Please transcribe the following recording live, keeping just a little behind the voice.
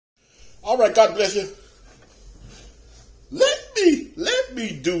All right, God bless you. Let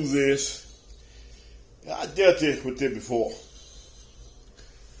me do this. I dealt with it before.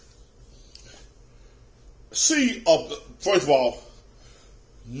 See, first of all,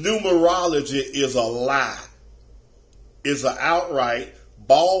 numerology is a lie. It's an outright,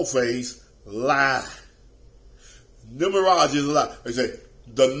 bald-faced lie. Numerology is a lie. They say,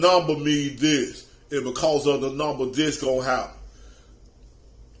 the number means this, and because of the number, this gonna happen.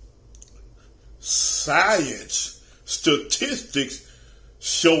 Science, statistics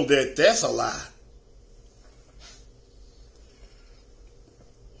show that that's a lie.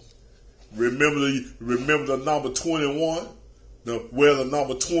 Remember the number 21? The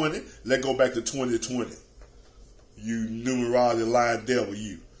number 20? Let's go back to 2020. You numerology lying devil,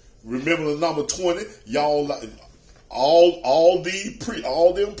 you. Remember the number 20? Y'all, all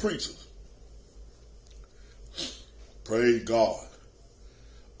them preachers. Praise God.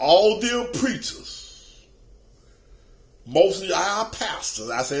 All them preachers, mostly our pastors,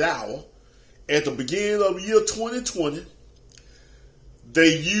 I said our, at the beginning of the year 2020,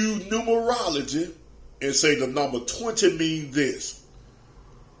 they use numerology and say the number 20 means this.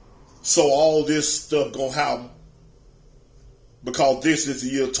 So all this stuff gonna happen because this is the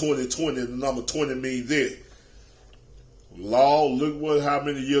year 2020 and the number 20 means this. Lord, look what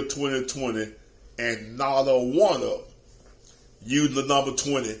happened in the year 2020 and not a one of them using the number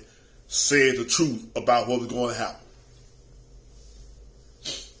 20 said the truth about what was going to happen.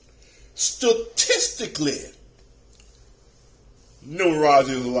 Statistically, numerology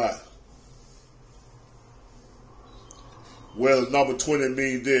is a lie. Well, the number 20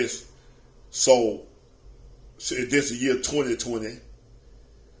 means this, so this is the year 2020,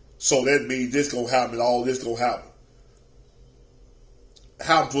 so that means this going to happen and all this going to happen.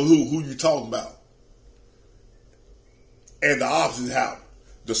 Happen for who? Who you talking about? And the opposite happened.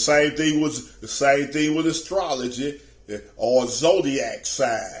 The same thing with astrology or zodiac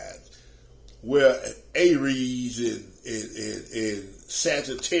signs, where Aries and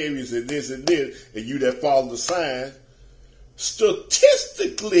Sagittarius and this, and you that follow the signs,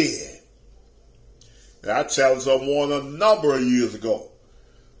 statistically, and I challenged someone a number of years ago.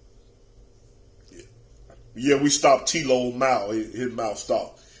 Yeah, we stopped Tlow mouth, his mouth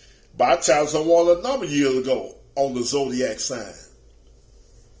stopped. But I challenged someone a number of years ago on the zodiac sign.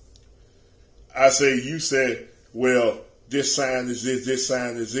 I say, you said, well, this sign is this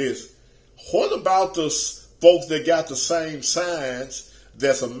sign is this. What about the folks that got the same signs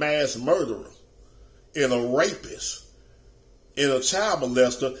that's a mass murderer and a rapist and a child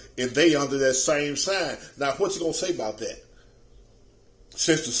molester, and they under that same sign? Now, what you gonna say about that?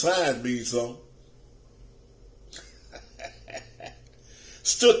 Since the sign means something.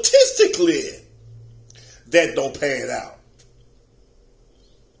 Statistically, that don't pan out.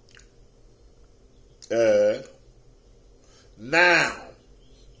 Now,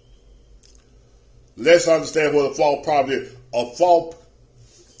 let's understand what a false prophet is. A false,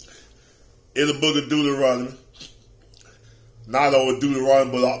 in the book of Deuteronomy, not only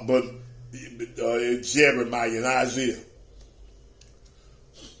Deuteronomy, but Jeremiah and Isaiah.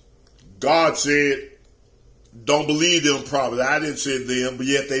 God said, don't believe them prophets. I didn't send them, but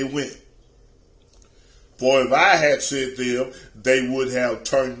yet they went. For if I had sent them, they would have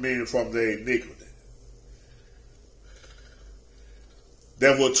turned men from their iniquity.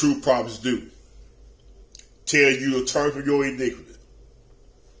 That's what true prophets do. Tell you to turn from your iniquity.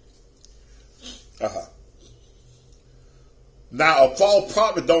 Now, a false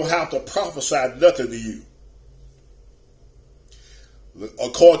prophet don't have to prophesy nothing to you.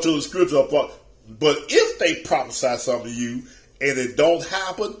 According to the scripture, but if they prophesy something to you and it don't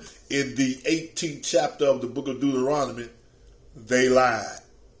happen, in the 18th chapter of the book of Deuteronomy, they lied.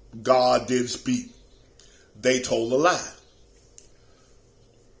 God didn't speak. They told a lie.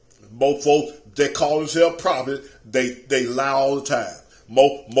 Most folks that call themselves prophets, they lie all the time.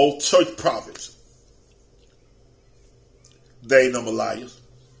 Most church prophets, they ain't number liars.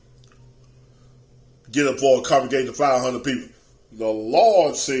 Get up for a congregation of 500 people. The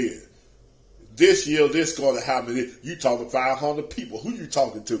Lord said, this year, this going to happen. You talking 500 people. Who you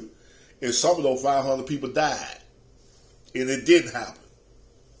talking to? And some of those 500 people died. And it didn't happen.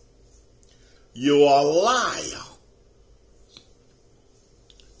 You're a liar.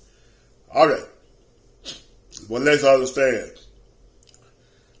 All right. Well, let's understand.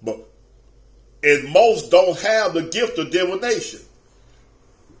 And most don't have the gift of divination.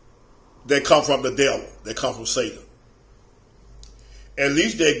 They come from the devil. They come from Satan. At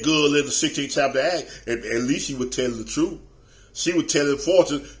least that girl in the 16th chapter of Acts, at least she was telling the truth. She was telling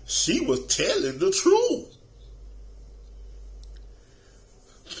fortune. She was telling the truth.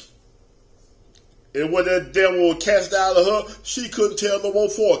 And when that devil was cast out of her, she couldn't tell no more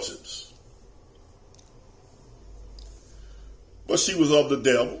fortunes. But she was of the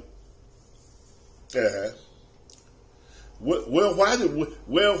devil. Well,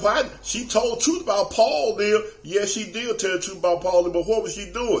 why? She told the truth about Paul there. Yes, she did tell the truth about Paul there, but what was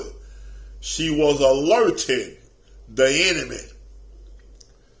she doing? She was alerting the enemy,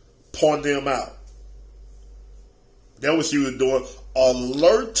 pointing them out. That's what she was doing,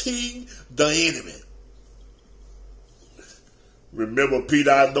 alerting the enemy. Remember,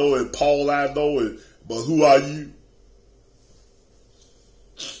 Peter I know and Paul I know, but who are you?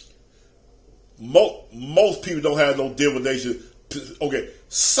 Most people don't have no divination. Okay,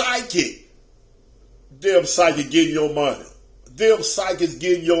 psychic. Them psychic getting your money. Them psychics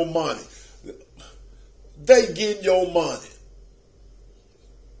getting your money. They getting your money.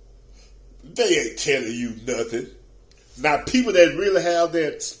 They ain't telling you nothing. Now, people that really have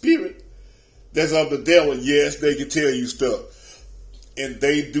that spirit that's of the devil, yes, they can tell you stuff. And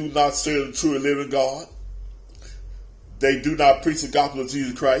they do not serve the true and living God. They do not preach the gospel of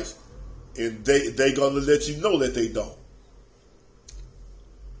Jesus Christ. And they gonna let you know that they don't.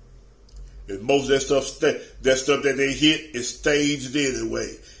 And most of that stuff that they hit is staged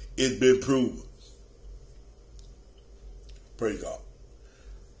anyway. It's been proven. Praise God.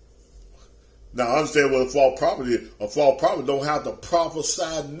 Now understand what a false prophet is. A false prophet don't have to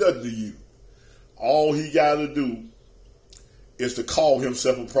prophesy nothing to you. All he got to do is to call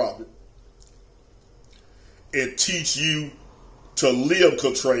himself a prophet and teach you to live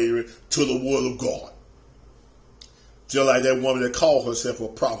contrary to the word of God. Just like that woman that called herself a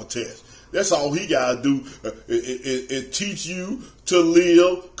prophetess. That's all he got to do is teach you to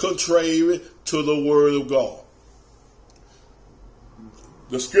live contrary to the word of God.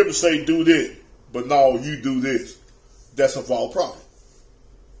 The scriptures say do this, but no, you do this. That's a false prophet.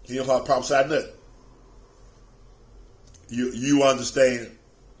 He don't have to prophesy nothing. You understand?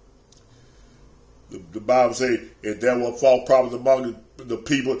 The Bible says, if there were false prophets among the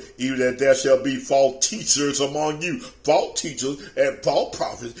people, even that there shall be false teachers among you. False teachers and false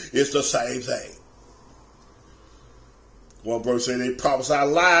prophets is the same thing. One verse said they prophesy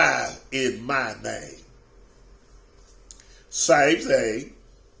lies in my name. Same thing.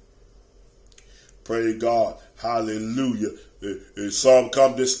 Praise God. Hallelujah. And some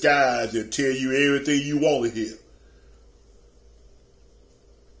come disguised and tell you everything you want to hear.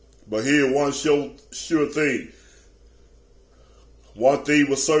 But here, one sure thing. One thing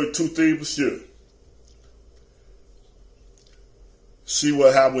was certain, two things were sure. See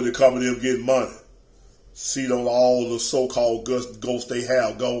what happened when they come to them getting money. See don't all the so-called ghosts they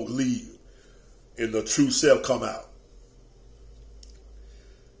have go leave. And the true self come out.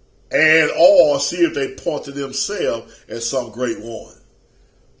 And or see if they point to themselves as some great one.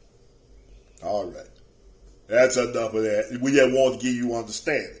 All right. That's enough of that. We just want to give you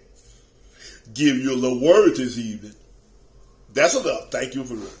understanding. Give you a little word this evening. That's enough. Thank you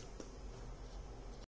for listening.